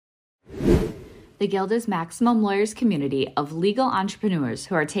The Guild is Maximum Lawyers' community of legal entrepreneurs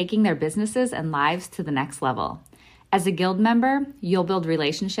who are taking their businesses and lives to the next level. As a Guild member, you'll build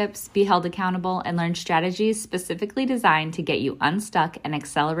relationships, be held accountable, and learn strategies specifically designed to get you unstuck and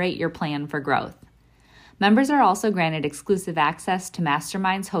accelerate your plan for growth. Members are also granted exclusive access to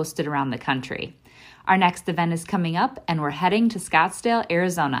masterminds hosted around the country. Our next event is coming up, and we're heading to Scottsdale,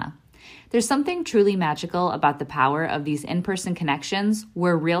 Arizona. There's something truly magical about the power of these in-person connections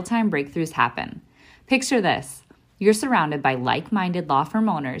where real-time breakthroughs happen. Picture this. You're surrounded by like-minded law firm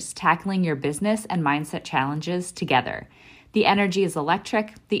owners tackling your business and mindset challenges together. The energy is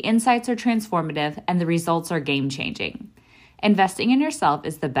electric, the insights are transformative, and the results are game-changing. Investing in yourself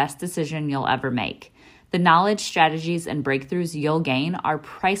is the best decision you'll ever make. The knowledge, strategies, and breakthroughs you'll gain are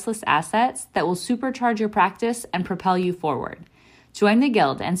priceless assets that will supercharge your practice and propel you forward. Join the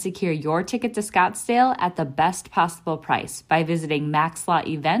Guild and secure your ticket to Scottsdale at the best possible price by visiting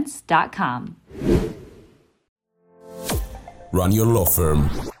MaxLawEvents.com. Run your law firm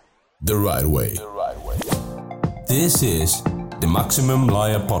the right way. This is the Maximum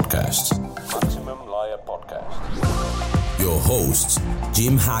Lawyer Podcast. Your hosts,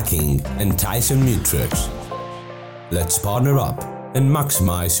 Jim Hacking and Tyson Mutrux. Let's partner up and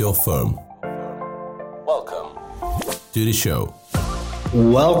maximize your firm. Welcome to the show.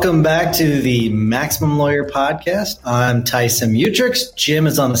 Welcome back to the Maximum Lawyer Podcast. I'm Tyson Mutrux. Jim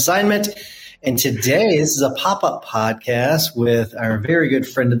is on assignment. And today, this is a pop-up podcast with our very good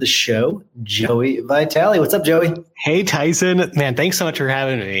friend of the show, Joey Vitale. What's up, Joey? Hey, Tyson. Man, thanks so much for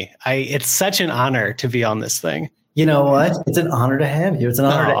having me. It's such an honor to be on this thing. You know what? It's an honor to have you. It's an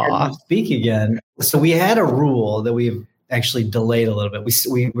honor to have you speak again. So we had a rule that we've actually delayed a little bit.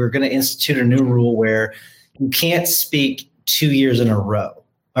 We're going to institute a new rule where you can't speak 2 years in a row.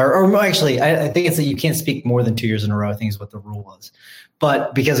 Or actually, I think it's that you can't speak more than 2 years in a row, I think is what the rule was.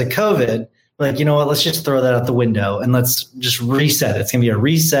 But because of COVID, like, you know what, let's just throw that out the window and let's just reset it. It's going to be a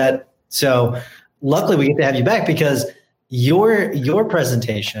reset. So luckily we get to have you back because your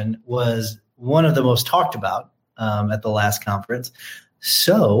presentation was one of the most talked about at the last conference.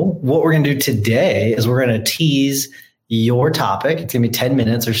 So what we're going to do today is we're going to tease your topic. It's going to be 10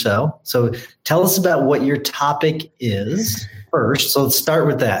 minutes or so. So tell us about what your topic is first. So let's start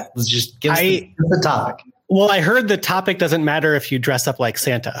with that. Let's just give us the topic. Well, I heard the topic doesn't matter if you dress up like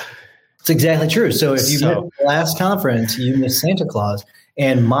Santa. It's exactly true. So if you missed the last conference, you missed Santa Claus.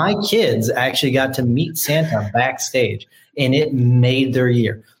 And my kids actually got to meet Santa backstage, and it made their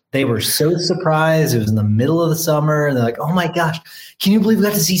year. They were so surprised. It was in the middle of the summer, and they're like, oh my gosh, can you believe we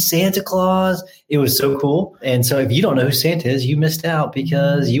got to see Santa Claus? It was so cool. And so if you don't know who Santa is, you missed out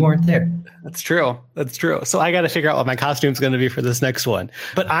because you weren't there. That's true. That's true. So I got to figure out what my costume is going to be for this next one.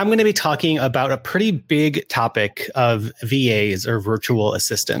 But I'm going to be talking about a pretty big topic of VAs or virtual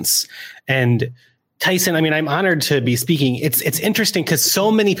assistants. And Tyson, I mean, I'm honored to be speaking. It's interesting because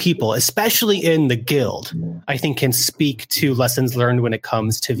so many people, especially in the Guild, I think can speak to lessons learned when it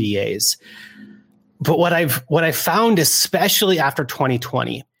comes to VAs. But what I've found, especially after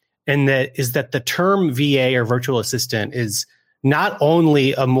 2020, is that the term VA or virtual assistant is not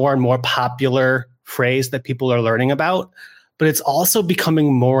only a more and more popular phrase that people are learning about, but it's also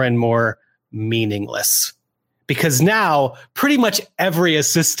becoming more and more meaningless. Because now pretty much every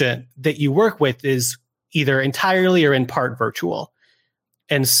assistant that you work with is either entirely or in part virtual.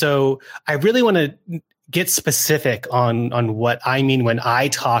 And so I really want to get specific on what I mean when I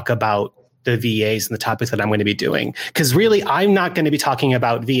talk about the VAs and the topics that I'm going to be doing. Because really, I'm not going to be talking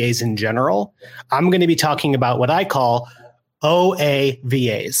about VAs in general. I'm going to be talking about what I call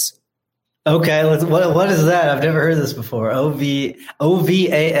OAVAs. Okay, what is that? I've never heard this before. OVAA?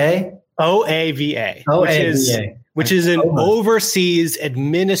 OAVA, which is an overseas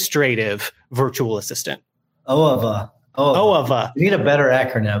administrative virtual assistant. OAVA. You need a better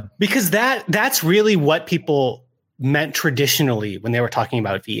acronym. Because that's really what people meant traditionally when they were talking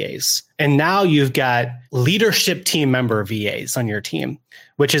about VAs. And now you've got leadership team member VAs on your team,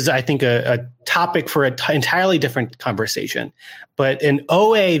 which is, I think, a topic for an entirely different conversation. But an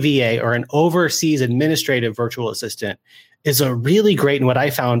OAVA, or an overseas administrative virtual assistant, is a really great and what I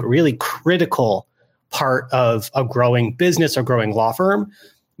found really critical part of a growing business or growing law firm,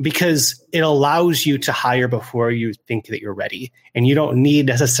 because it allows you to hire before you think that you're ready. And you don't need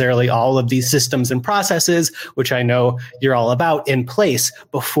necessarily all of these systems and processes, which I know you're all about, in place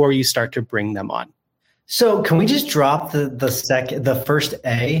before you start to bring them on. So can we just drop the first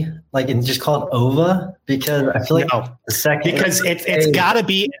A, like, and just call it OVA? Because I feel like the second, because it's got to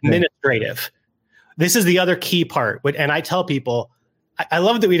be administrative. This is the other key part. And I tell people, I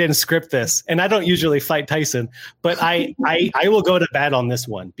love that we didn't script this, and I don't usually fight Tyson, but I will go to bat on this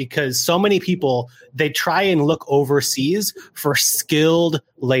one because so many people, they try and look overseas for skilled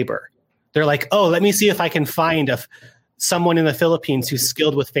labor. They're like, oh, let me see if I can find someone in the Philippines who's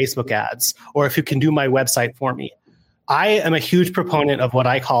skilled with Facebook ads or if who can do my website for me. I am a huge proponent of what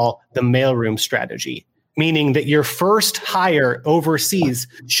I call the mailroom strategy, meaning that your first hire overseas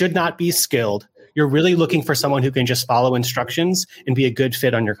should not be skilled. You're really looking for someone who can just follow instructions and be a good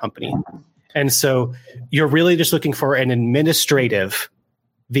fit on your company. And so you're really just looking for an administrative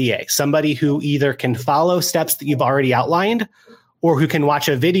VA, somebody who either can follow steps that you've already outlined or who can watch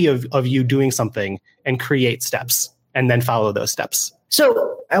a video of you doing something and create steps and then follow those steps.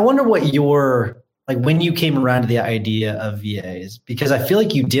 So I wonder what when you came around to the idea of VAs, because I feel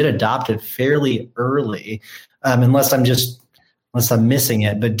like you did adopt it fairly early, unless I'm missing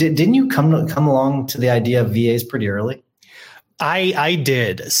it. But didn't you come along to the idea of VAs pretty early? I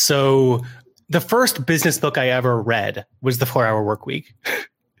did. So the first business book I ever read was The 4-Hour Workweek,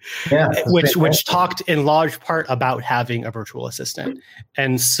 which talked in large part about having a virtual assistant.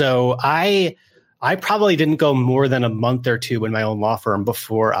 And so I probably didn't go more than a month or two in my own law firm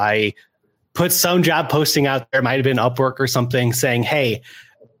before I put some job posting out there. It might have been Upwork or something saying, hey,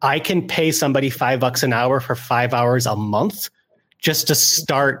 I can pay somebody $5 an hour for 5 hours a month just to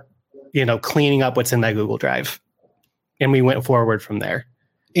start, cleaning up what's in my Google Drive. And we went forward from there.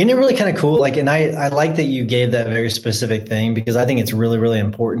 Isn't it really kind of cool? And I like that you gave that very specific thing because I think it's really, really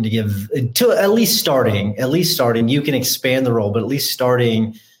important to give to at least starting, you can expand the role, but at least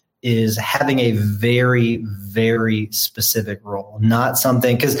starting is having a very, very specific role, not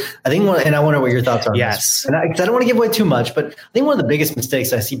something, because I think, and I wonder what your thoughts are. Yes. And I don't want to give away too much, but I think one of the biggest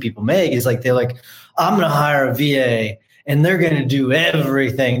mistakes I see people make is they're like, I'm going to hire a VA and they're going to do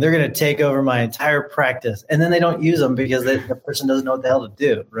everything. They're going to take over my entire practice. And then they don't use them because the person doesn't know what the hell to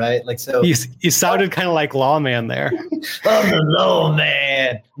do. Right. So you sounded kind of like lawman there. I'm the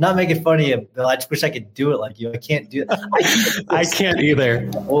lawman. Not making fun of you, Bill. I just wish I could do it like you. I can't do that. I can't either.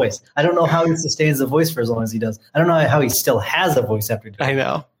 Voice. I don't know how he sustains the voice for as long as he does. I don't know how he still has a voice after doing I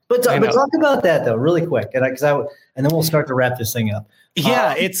know. But talk about that though, really quick. And then we'll start to wrap this thing up.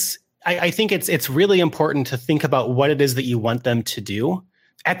 Yeah. I think it's really important to think about what it is that you want them to do.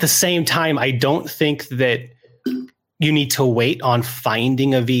 At the same time, I don't think that you need to wait on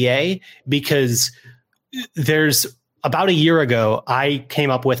finding a VA because there's about a year ago, I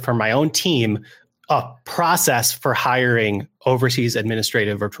came up with for my own team a process for hiring overseas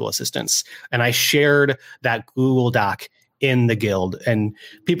administrative virtual assistants. And I shared that Google Doc in the Guild and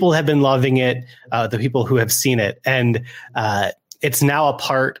people have been loving it, the people who have seen it. And it's now a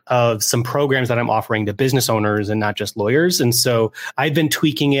part of some programs that I'm offering to business owners and not just lawyers. And so I've been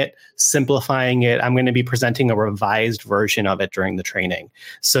tweaking it, simplifying it. I'm going to be presenting a revised version of it during the training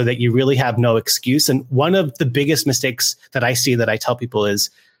so that you really have no excuse. And one of the biggest mistakes that I see that I tell people is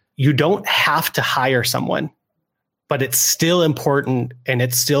you don't have to hire someone, but it's still important and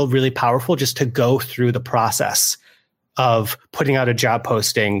it's still really powerful just to go through the process of putting out a job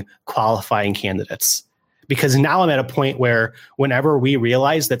posting, qualifying candidates. Because now I'm at a point where whenever we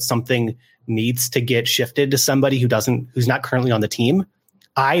realize that something needs to get shifted to somebody who's not currently on the team,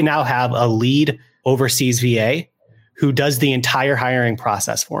 I now have a lead overseas VA who does the entire hiring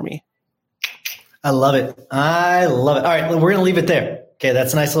process for me. I love it. All right, we're going to leave it there. Okay,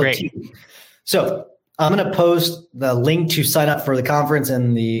 that's a nice little tip. So I'm going to post the link to sign up for the conference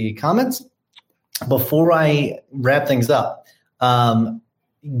in the comments. Before I wrap things up,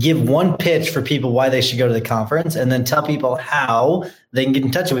 give one pitch for people why they should go to the conference and then tell people how they can get in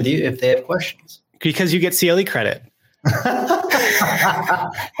touch with you if they have questions. Because you get CLE credit.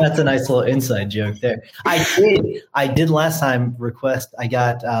 That's a nice little inside joke there. I did last time request. I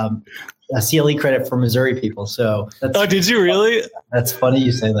got a CLE credit for Missouri people. So did you really? That's funny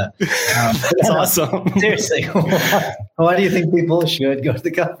you say that. That's awesome. Seriously. Why do you think people should go to the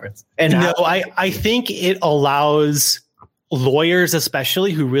conference? And I think it allows lawyers,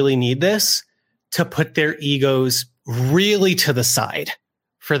 especially who really need this, to put their egos really to the side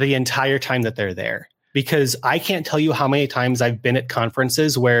for the entire time that they're there. Because I can't tell you how many times I've been at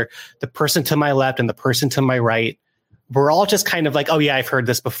conferences where the person to my left and the person to my right, we're all just kind of like, oh yeah, I've heard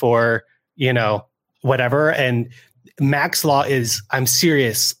this before, whatever. And Max Law is, I'm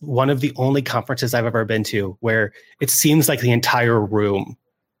serious, one of the only conferences I've ever been to where it seems like the entire room,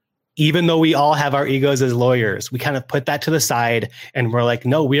 even though we all have our egos as lawyers, we kind of put that to the side and we're like,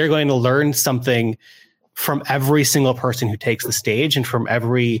 no, we are going to learn something from every single person who takes the stage and from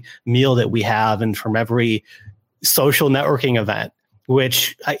every meal that we have and from every social networking event,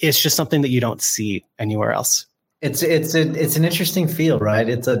 which is just something that you don't see anywhere else. It's an interesting feel, right?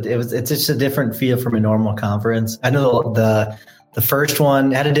 It's just a different feel from a normal conference. I know the first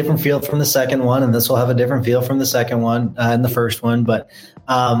one had a different feel from the second one, and this will have a different feel from the second one and the first one. But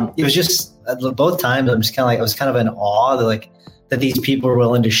it was just both times I was kind of in awe that these people are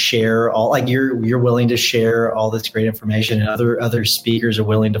willing to share all, like you're willing to share all this great information, and other speakers are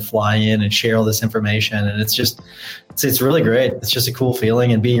willing to fly in and share all this information. And it's really great. It's just a cool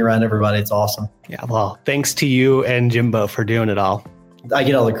feeling, and being around everybody, it's awesome. Yeah. Well, thanks to you and Jimbo for doing it all. I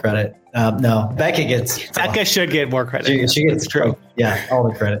get all the credit. No, Becca should get more credit. She gets true. Yeah, all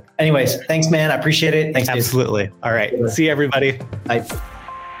the credit. Anyways, thanks, man. I appreciate it. Thanks. Absolutely. Dude. All right. See you, everybody. Bye.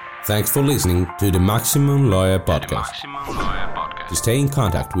 Thanks for listening to the Maximum Lawyer Podcast. To stay in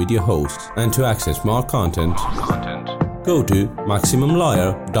contact with your host and to access more content, go to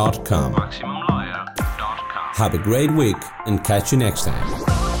MaximumLawyer.com. Have a great week and catch you next time.